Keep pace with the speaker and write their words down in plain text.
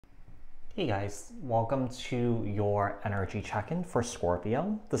Hey guys, welcome to your energy check-in for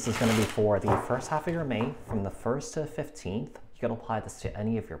Scorpio. This is going to be for the first half of your May from the 1st to the 15th. You can apply this to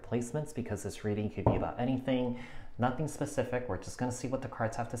any of your placements because this reading could be about anything, nothing specific. We're just going to see what the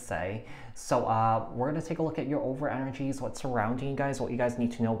cards have to say. So we're going to take a look at your over energies, what's surrounding you guys, what you guys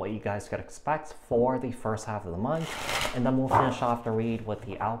need to know, what you guys could expect for the first half of the month. And then we'll finish off the read with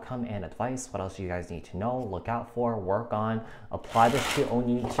the outcome and advice. What else do you guys need to know, look out for, work on, apply this to your own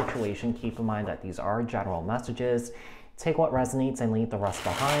unique situation. Keep in mind that these are general messages. Take what resonates and leave the rest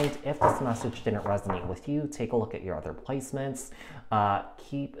behind. If this message didn't resonate with you, take a look at your other placements.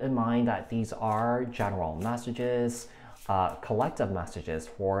 Keep in mind that these are general messages, collective messages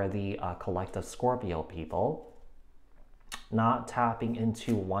for the collective Scorpio people. Not tapping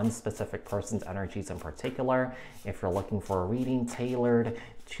into one specific person's energies in particular. If you're looking for a reading tailored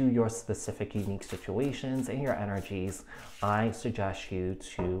to your specific unique situations and your energies, I suggest you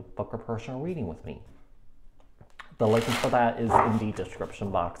to book a personal reading with me. The link for that is in the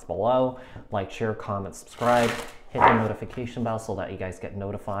description box below. Like, share, comment, subscribe, hit the notification bell so that you guys get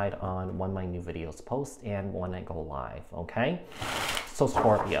notified on when my new videos post and when I go live, okay? So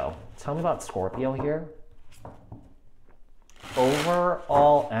Scorpio, tell me about Scorpio here.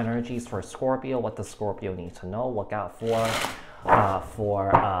 Overall energies for Scorpio, what does Scorpio need to know, look out for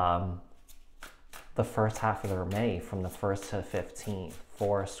the first half of their May from the 1st to the 15th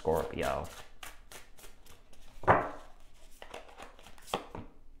for Scorpio.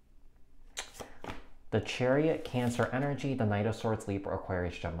 The Chariot, Cancer energy, the Knight of Swords, Libra,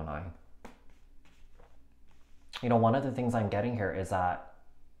 Aquarius, Gemini. You know, one of the things I'm getting here is that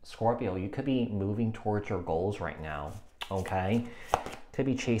Scorpio, you could be moving towards your goals right now, okay? Could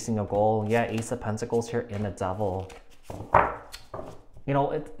be chasing a goal. Yeah, Ace of Pentacles here and the Devil. You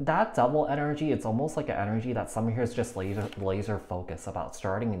know, that Devil energy, it's almost like an energy that someone here is just laser focused about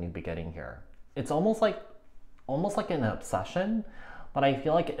starting a new beginning here. It's almost like an obsession. But I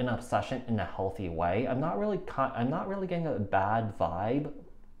feel like an obsession in a healthy way. I'm not really getting a bad vibe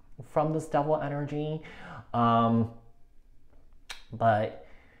from this Devil energy. But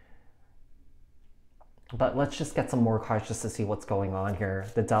let's just get some more cards just to see what's going on here.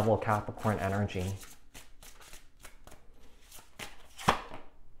 The Devil, Capricorn energy.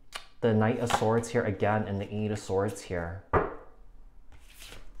 The Knight of Swords here again and the Eight of Swords here.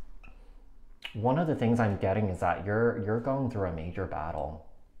 One of the things I'm getting is that you're going through a major battle.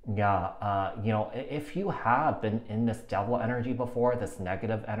 Yeah, you know, if you have been in this Devil energy before, this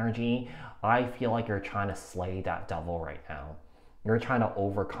negative energy, I feel like you're trying to slay that Devil right now. You're trying to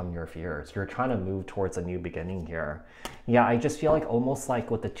overcome your fears. You're trying to move towards a new beginning here. Yeah, I just feel like almost like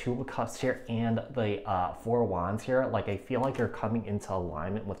with the Two of Cups here and the Four of Wands here, like I feel like you're coming into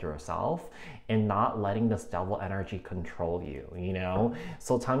alignment with yourself and not letting this Devil energy control you, you know?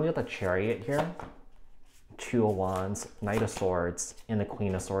 So tell me about the Chariot here. Two of Wands, Knight of Swords, and the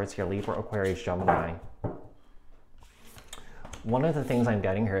Queen of Swords here, Libra, Aquarius, Gemini. One of the things I'm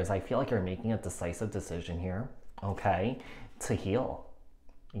getting here is I feel like you're making a decisive decision here, okay? To heal.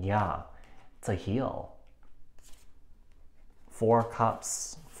 Yeah, to heal. Four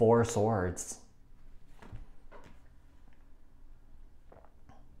Cups, Four Swords.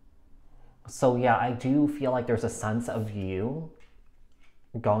 So yeah, I do feel like there's a sense of you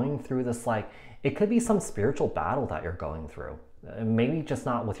going through this, like, it could be some spiritual battle that you're going through. Maybe just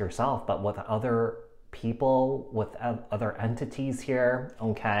not with yourself, but with other people, with other entities here,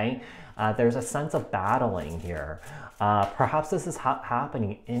 okay? There's a sense of battling here. Perhaps this is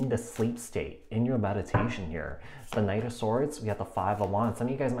happening in the sleep state, in your meditation here. The Knight of Swords, we have the Five of Wands. Some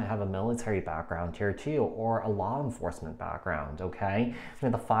of you guys might have a military background here too, or a law enforcement background, okay? We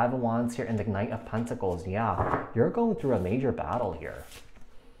have the Five of Wands here and the Knight of Pentacles. Yeah, you're going through a major battle here.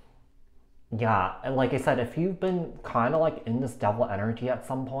 Yeah, and like I said, if you've been kind of like in this Devil energy at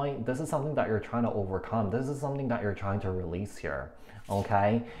some point, this is something that you're trying to overcome. This is something that you're trying to release here,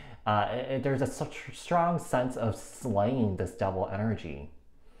 okay? There's a such strong sense of slaying this Devil energy.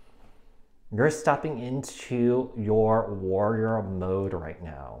 You're stepping into your warrior mode right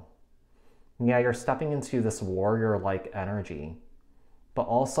now. Yeah, you're stepping into this warrior-like energy. But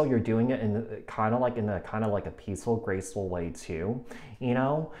also you're doing it in kind of like a peaceful, graceful way too, you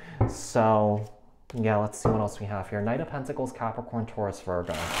know? So yeah, let's see what else we have here. Knight of Pentacles, Capricorn, Taurus,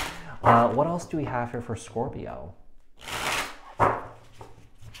 Virgo. What else do we have here for Scorpio?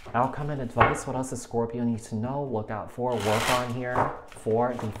 Outcome and advice. What else does Scorpio need to know, look out for, work on here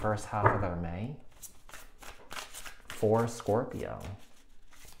for the first half of their May for Scorpio?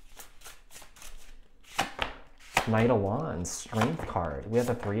 Knight of Wands, Strength card. We have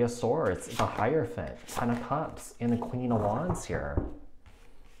the Three of Swords, the Hierophant, Ten of Cups, and the Queen of Wands here.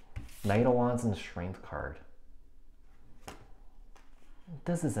 Knight of Wands and the Strength card.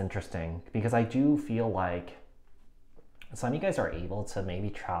 This is interesting because I do feel like some of you guys are able to maybe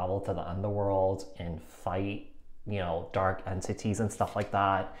travel to the underworld and fight, you know, dark entities and stuff like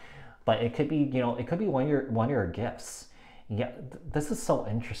that. But it could be, you know, it could be one of your gifts. Yeah, this is so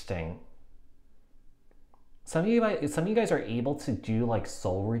interesting. Some of you guys are able to do like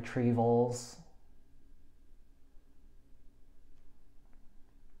soul retrievals.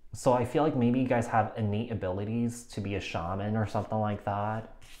 So I feel like maybe you guys have innate abilities to be a shaman or something like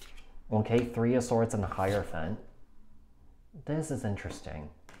that. Okay, Three of Swords and Hierophant. This is interesting.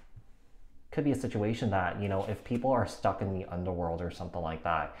 Could be a situation that, you know, if people are stuck in the underworld or something like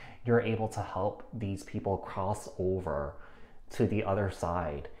that, you're able to help these people cross over to the other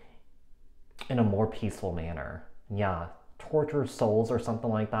side in a more peaceful manner. Yeah, tortured souls or something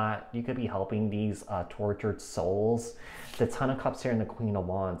like that. You could be helping these tortured souls. The Ten of Cups here and the Queen of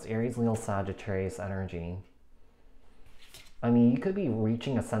Wands. Aries, Leo, Sagittarius energy. I mean, you could be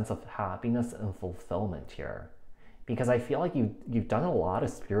reaching a sense of happiness and fulfillment here. Because I feel like you've done a lot of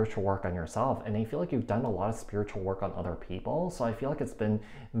spiritual work on yourself, and I feel like you've done a lot of spiritual work on other people. So I feel like it's been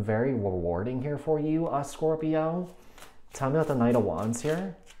very rewarding here for you, Scorpio. Tell me about the Knight of Wands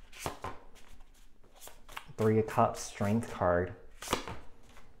here. Three of Cups, Strength card,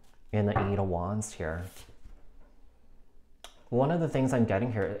 and the Eight of Wands here. One of the things I'm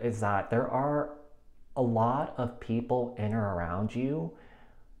getting here is that there are a lot of people in or around you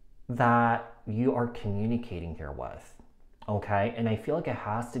that you are communicating here with, okay? And I feel like it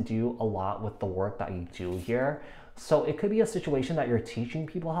has to do a lot with the work that you do here. So it could be a situation that you're teaching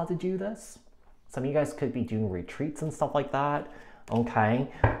people how to do this. Some of you guys could be doing retreats and stuff like that, okay?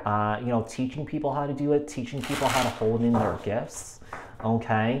 You know, teaching people how to do it, teaching people how to hold in their gifts,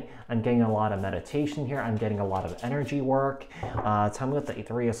 okay? I'm getting a lot of meditation here. I'm getting a lot of energy work. Tell me about the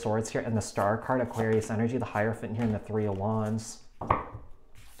Three of Swords here and the Star card, Aquarius energy, the Hierophant here and the Three of Wands.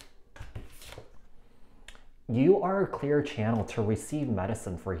 You are a clear channel to receive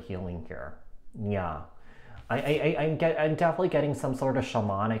medicine for healing here. Yeah. I'm definitely getting some sort of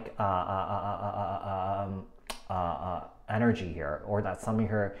shamanic energy here, or that someone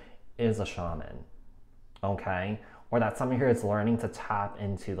here is a shaman, okay? Or that someone here is learning to tap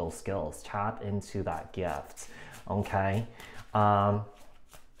into those skills, tap into that gift, okay? Yeah,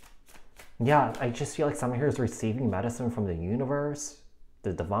 I just feel like someone here is receiving medicine from the universe,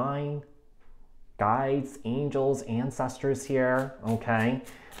 the divine, guides, angels, ancestors here, okay?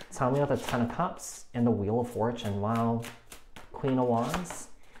 Tell me about the Ten of Cups and the Wheel of Fortune. Wow. Queen of Wands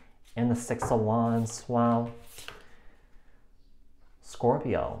and the Six of Wands. Wow.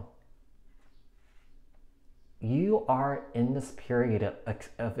 Scorpio, you are in this period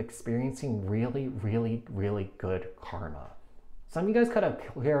of experiencing really, really, really good karma. Some of you guys could have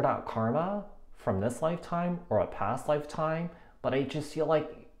cleared out karma from this lifetime or a past lifetime, but I just feel like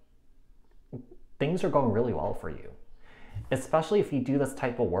things are going really well for you. Especially if you do this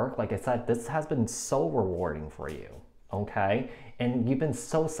type of work. Like I said, this has been so rewarding for you, okay? And you've been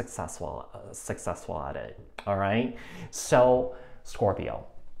so successful at it, all right? So, Scorpio,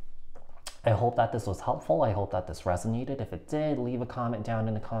 I hope that this was helpful. I hope that this resonated. If it did, leave a comment down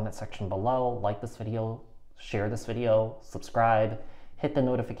in the comment section below. Like this video, share this video, subscribe, hit the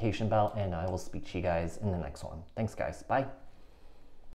notification bell, and I will speak to you guys in the next one. Thanks, guys. Bye.